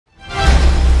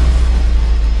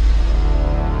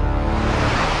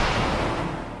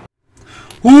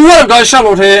What up guys,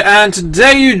 Charlotte here, and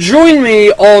today you join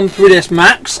me on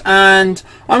 3dsMax, and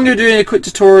I'm going to do a quick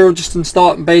tutorial just on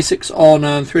starting basics on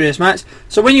 3dsMax.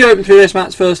 So when you open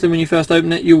 3dsMax, firstly, when you first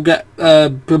open it, you'll get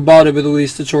bombarded with all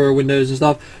these tutorial windows and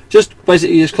stuff. Just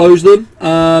basically just close them,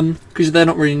 because they're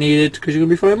not really needed, because you're going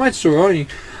to be following my tutorial, aren't you?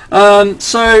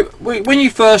 So when you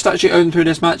first actually open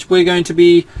 3dsMax, we're going to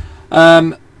be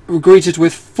greeted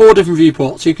with 4 different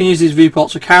viewports. So you can use these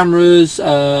viewports for cameras,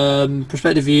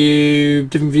 perspective view,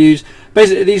 different views.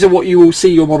 Basically, these are what you will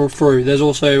see your model through. There's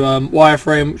also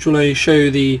wireframe, which will only show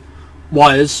the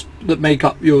wires that make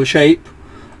up your shape,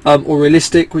 or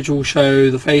realistic, which will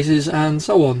show the faces, and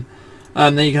so on.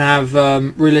 Then you can have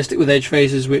realistic with edge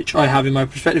faces, which I have in my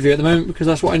perspective view at the moment because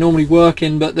that's what I normally work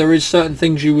in, but there is certain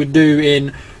things you would do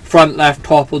in front, left,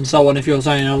 top, and so on if you're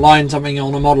saying align something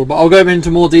on a model. But I'll go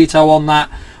into more detail on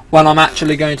that when I'm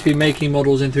actually going to be making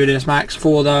models in 3dsMax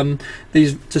for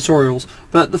these tutorials.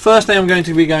 But the first thing I'm going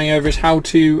to be going over is how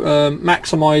to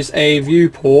maximize a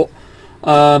viewport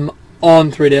on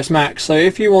 3dsMax. So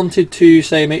if you wanted to,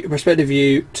 say, make your perspective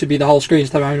view to be the whole screen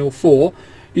instead of having all 4,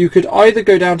 you could either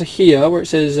go down to here where it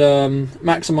says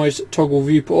maximize toggle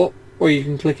viewport, or you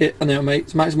can click it and then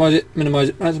it'll maximize it,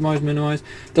 maximize, minimize.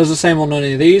 Does the same on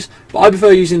any of these, but I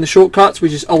prefer using the shortcuts,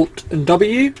 which is Alt and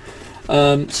W.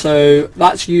 So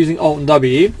that's using Alt and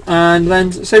W, and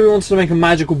then say we wanted to make a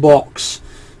magical box.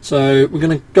 So we're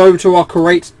going to go to our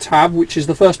Create tab, which is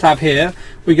the first tab here.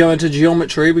 We go into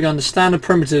Geometry, we go into Standard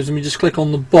Primitives, and we just click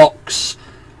on the Box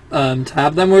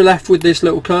tab. Then we're left with this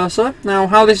little cursor. Now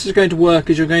how this is going to work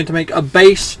is you're going to make a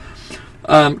base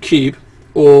cube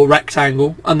or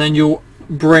rectangle, and then you'll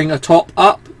bring a top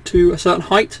up to a certain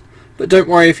height. But don't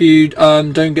worry if you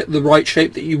don't get the right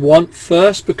shape that you want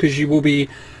first, because you will be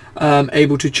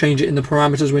able to change it in the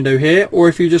parameters window here. Or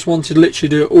if you just wanted to literally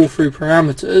do it all through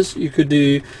parameters, you could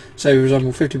do, say for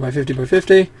example, 50 by 50 by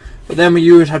 50, but then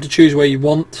you would have to choose where you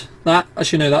want that.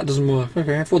 Actually no, that doesn't work.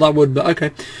 Okay, I thought that would, but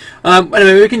okay.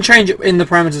 Anyway, we can change it in the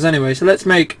parameters anyway. So let's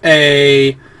make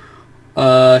a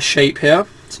shape here.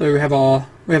 So we have our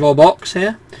box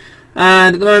here,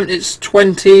 and at the moment it's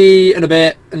 20 and a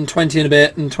bit, and 20 and a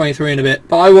bit, and 23 and a bit,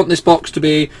 but I want this box to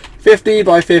be 50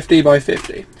 by 50 by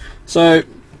 50. So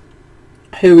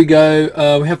here we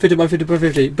go, we have 50 by 50 by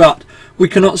 50, but we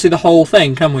cannot see the whole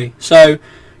thing, can we? So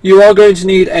you are going to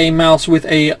need a mouse with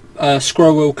a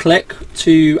scroll wheel click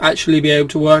to actually be able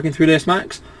to work in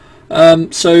 3dsMax.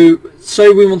 So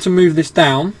we want to move this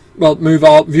down, well, move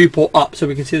our viewport up so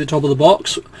we can see the top of the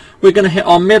box. We're going to hit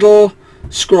our middle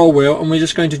scroll wheel and we're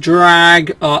just going to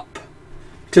drag up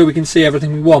till we can see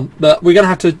everything we want. But we're going to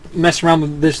have to mess around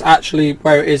with this actually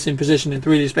where it is in position in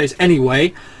 3D space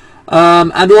anyway.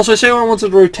 And also, say I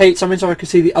wanted to rotate something so I could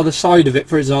see the other side of it,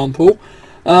 for example.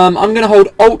 I'm going to hold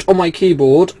Alt on my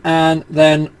keyboard and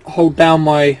then hold down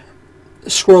my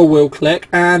scroll wheel click,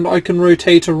 and I can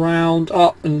rotate around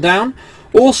up and down.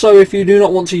 Also, if you do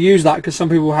not want to use that, because some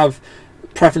people have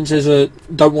preferences or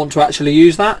don't want to actually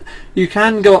use that, you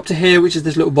can go up to here, which is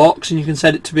this little box, and you can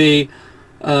set it to be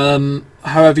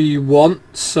however you want.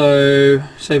 So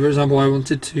say for example I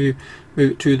wanted to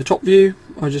move it to the top view,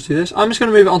 I'll just do this. I'm just going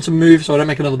to move it onto move so I don't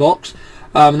make another box,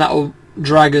 and that will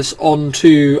drag us on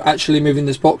to actually moving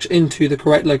this box into the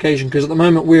correct location, because at the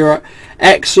moment we're at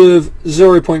X of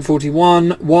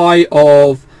 0.41, Y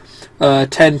of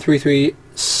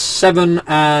 10.337,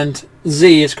 and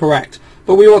Z is correct.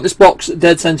 But we want this box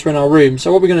dead center in our room.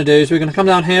 So what we're going to do is we're going to come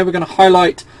down here, we're going to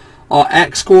highlight our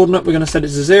X coordinate, we're going to set it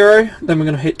to 0, then we're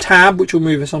going to hit tab, which will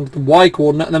move us onto the Y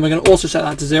coordinate, and then we're going to also set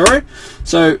that to 0.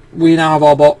 So we now have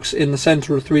our box in the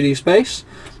center of 3D space.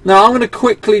 Now I'm going to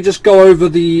quickly just go over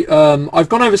the, I've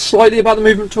gone over slightly about the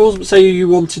movement tools, but say you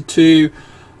wanted to,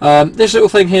 this little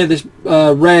thing here, this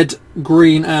red,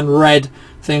 green and red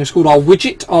thing is called our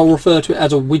widget. I'll refer to it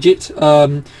as a widget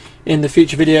in the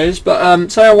future videos,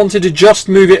 but say I wanted to just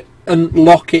move it and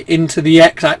lock it into the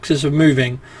X-axis of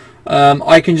moving.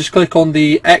 I can just click on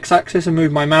the X-axis and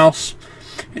move my mouse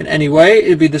in any way.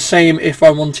 It'd be the same if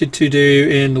I wanted to do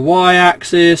in the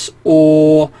Y-axis,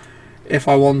 or if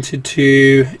I wanted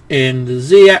to in the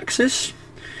Z-axis.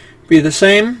 Be the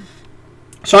same.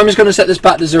 So I'm just going to set this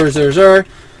back to 0, 0, 0,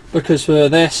 because for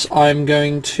this I'm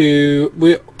going to...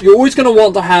 You're always going to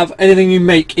want to have anything you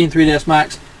make in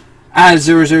 3dsMax as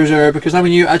 0, 0, 0, because then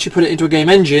when you actually put it into a game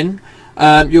engine,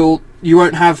 you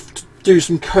won't have to do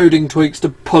some coding tweaks to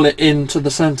pull it into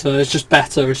the center. It's just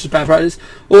better. It's just better practice.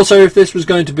 Also, if this was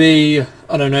going to be,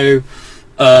 I don't know,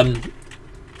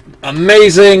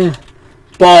 amazing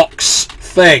box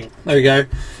thing. There we go.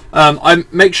 I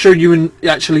make sure you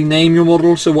actually name your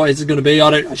model. So what is it going to be? I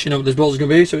don't actually know what this box is going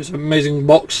to be, so it's an amazing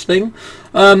box thing.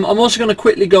 I'm also going to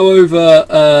quickly go over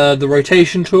the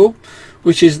rotation tool,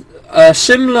 which is a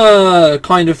similar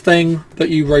kind of thing, but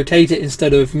you rotate it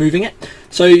instead of moving it.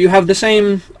 So you have the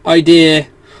same idea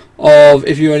of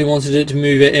if you only wanted it to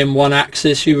move it in one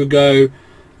axis, you would go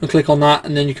and click on that,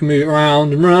 and then you can move it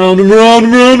around and round and round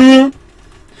and round and round.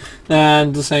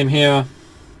 And the same here,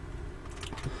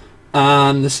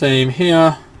 and the same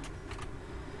here,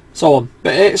 so on.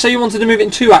 But say you wanted to move it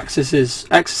in two axes.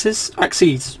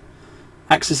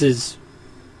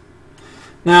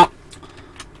 Now,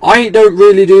 I don't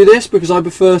really do this because I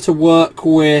prefer to work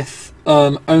with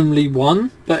only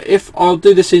one. But if I'll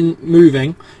do this in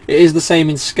moving, it is the same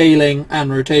in scaling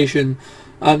and rotation.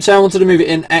 Say I wanted to move it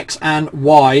in X and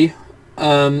Y,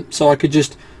 so I could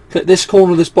just click this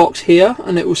corner of this box here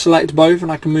and it will select both,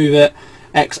 and I can move it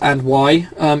X and Y.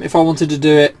 If I wanted to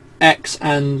do it X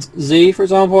and Z, for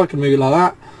example, I can move it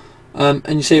like that.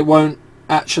 And you see it won't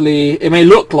actually, it may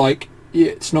look like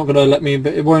it's not going to let me,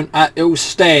 but it won't, it will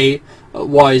stay at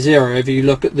Y0. If you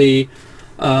look at the,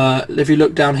 if you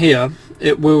look down here,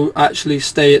 it will actually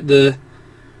stay at the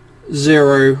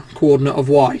 0 coordinate of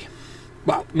Y.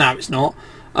 Well, now it's not.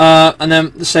 And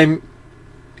then the same,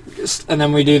 and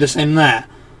then we do the same there.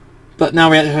 But now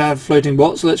we actually have floating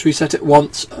bot, so let's reset it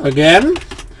once again.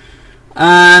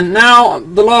 And now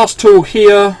the last tool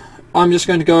here, I'm just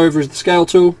going to go over is the scale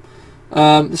tool.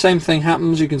 The same thing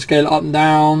happens. You can scale it up and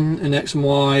down in X and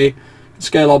Y.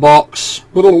 Scale our box.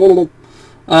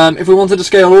 If we wanted to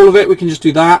scale all of it, we can just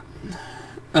do that.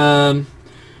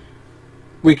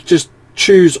 We can just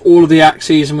choose all of the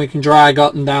axes and we can drag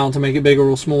up and down to make it bigger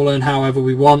or smaller and however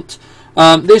we want.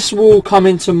 This will come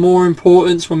into more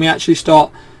importance when we actually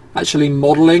start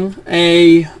modeling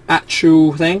a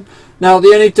actual thing. Now the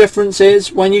only difference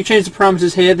is when you change the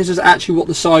parameters here, this is actually what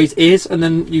the size is, and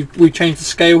then we change the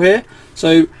scale here.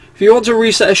 So if you want to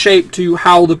reset a shape to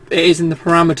how it is in the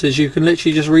parameters, you can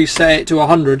literally just reset it to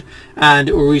 100 and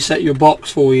it will reset your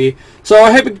box for you. So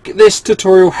I hope this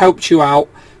tutorial helped you out,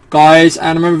 guys,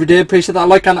 and remember if it did, please hit that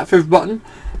like and that favorite button,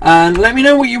 and let me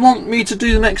know what you want me to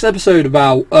do the next episode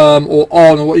about, or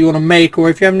what you want to make, or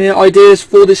if you have any ideas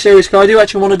for this series, because I do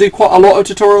actually want to do quite a lot of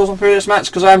tutorials on 3dsMax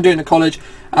because I am doing it at college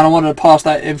and I wanted to pass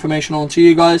that information on to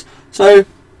you guys, so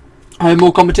I have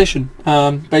more competition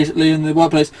basically in the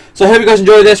workplace. So I hope you guys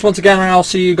enjoyed this once again, and I'll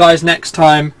see you guys next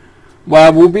time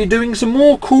where we'll be doing some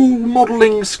more cool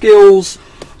modelling skills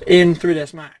in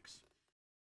 3dsMax.